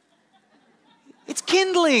 It's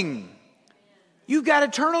kindling. You've got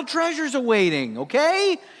eternal treasures awaiting,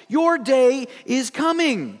 okay? Your day is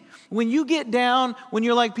coming. When you get down, when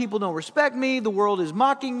you're like, people don't respect me, the world is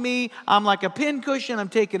mocking me, I'm like a pincushion, I'm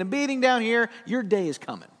taking a beating down here, your day is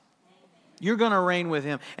coming. You're going to reign with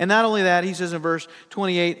him. And not only that, he says in verse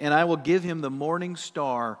 28, and I will give him the morning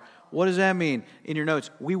star. What does that mean? In your notes,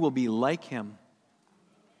 we will be like him.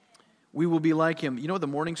 We will be like him. You know what the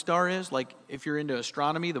morning star is? Like if you're into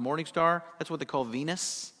astronomy, the morning star, that's what they call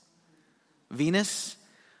Venus. Venus.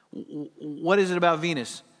 What is it about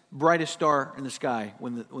Venus? Brightest star in the sky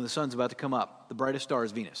when the sun's about to come up. The brightest star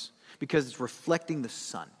is Venus because it's reflecting the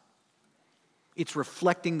sun. It's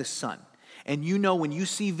reflecting the sun. And you know when you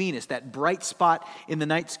see Venus, that bright spot in the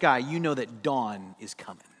night sky, you know that dawn is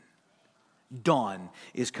coming. Dawn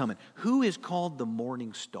is coming. Who is called the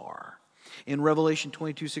morning star? In Revelation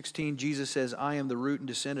 22:16, Jesus says, I am the root and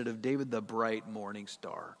descendant of David, the bright morning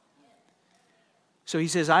star. So he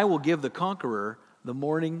says, I will give the conqueror the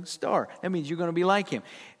morning star. That means you're going to be like him.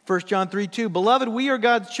 1 John 3:2, beloved, we are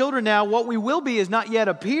God's children now. What we will be is not yet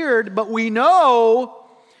appeared, but we know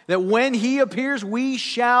that when he appears, we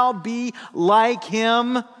shall be like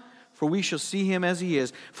him, for we shall see him as he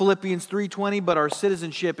is. Philippians 3:20, but our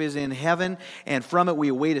citizenship is in heaven, and from it we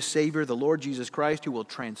await a Savior, the Lord Jesus Christ, who will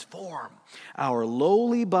transform our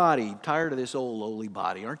lowly body. Tired of this old lowly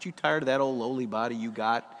body? Aren't you tired of that old lowly body you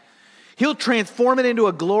got? He'll transform it into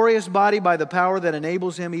a glorious body by the power that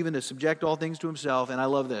enables him even to subject all things to himself. And I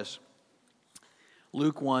love this.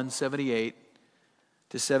 Luke 1:78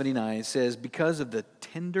 to 79, it says, because of the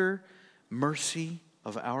tender mercy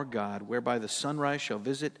of our God, whereby the sunrise shall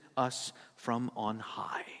visit us from on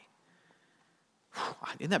high.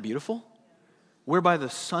 Isn't that beautiful? Whereby the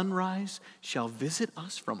sunrise shall visit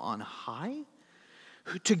us from on high,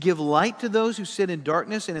 to give light to those who sit in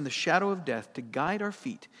darkness and in the shadow of death, to guide our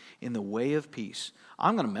feet in the way of peace.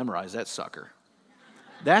 I'm going to memorize that sucker.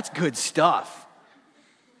 That's good stuff.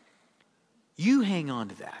 You hang on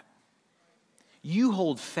to that. You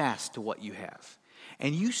hold fast to what you have.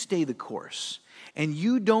 And you stay the course. And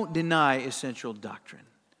you don't deny essential doctrine.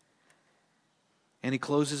 And he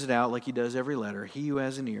closes it out like he does every letter. He who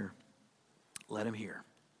has an ear, let him hear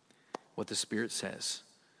what the Spirit says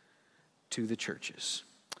to the churches.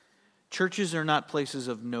 Churches are not places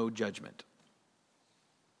of no judgment.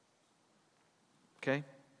 Okay?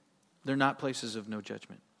 They're not places of no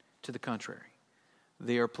judgment. To the contrary.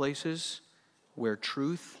 They are places where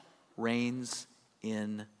truth reigns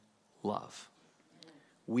in love.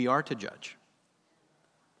 We are to judge.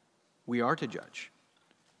 We are to judge.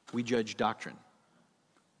 We judge doctrine.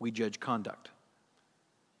 We judge conduct.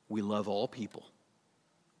 We love all people.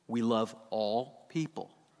 We love all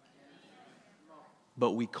people.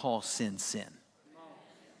 But we call sin, sin.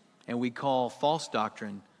 And we call false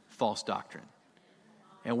doctrine, false doctrine.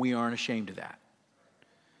 And we aren't ashamed of that.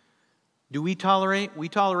 Do we tolerate? We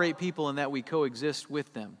tolerate people in that we coexist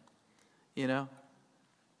with them. You know?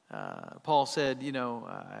 Paul said,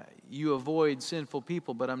 you avoid sinful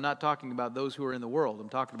people, but I'm not talking about those who are in the world. I'm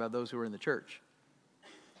talking about those who are in the church.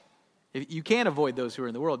 You can't avoid those who are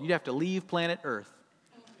in the world. You'd have to leave planet Earth.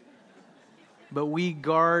 But we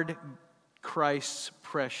guard Christ's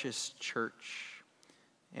precious church,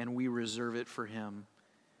 and we reserve it for him.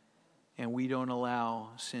 And we don't allow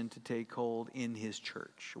sin to take hold in his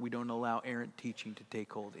church. We don't allow errant teaching to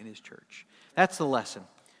take hold in his church. That's the lesson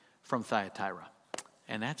from Thyatira.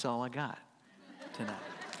 And that's all I got tonight.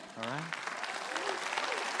 All right?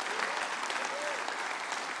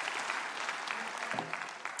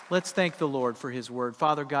 Let's thank the Lord for his word.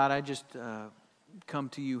 Father God, I just come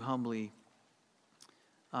to you humbly.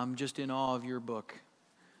 I'm just in awe of your book,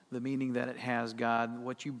 the meaning that it has, God,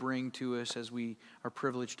 what you bring to us as we are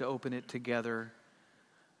privileged to open it together.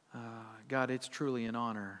 God, it's truly an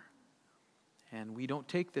honor. And we don't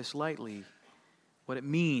take this lightly, what it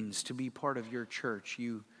means to be part of your church.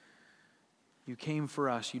 You came for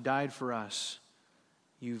us. You died for us.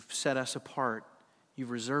 You've set us apart.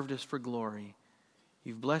 You've reserved us for glory.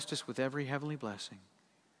 You've blessed us with every heavenly blessing.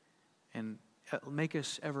 And make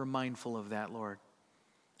us ever mindful of that, Lord,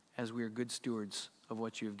 as we are good stewards of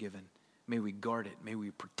what you have given. May we guard it. May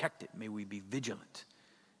we protect it. May we be vigilant.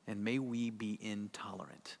 And may we be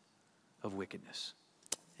intolerant of wickedness.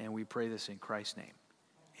 And we pray this in Christ's name.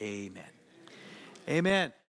 Amen. Amen.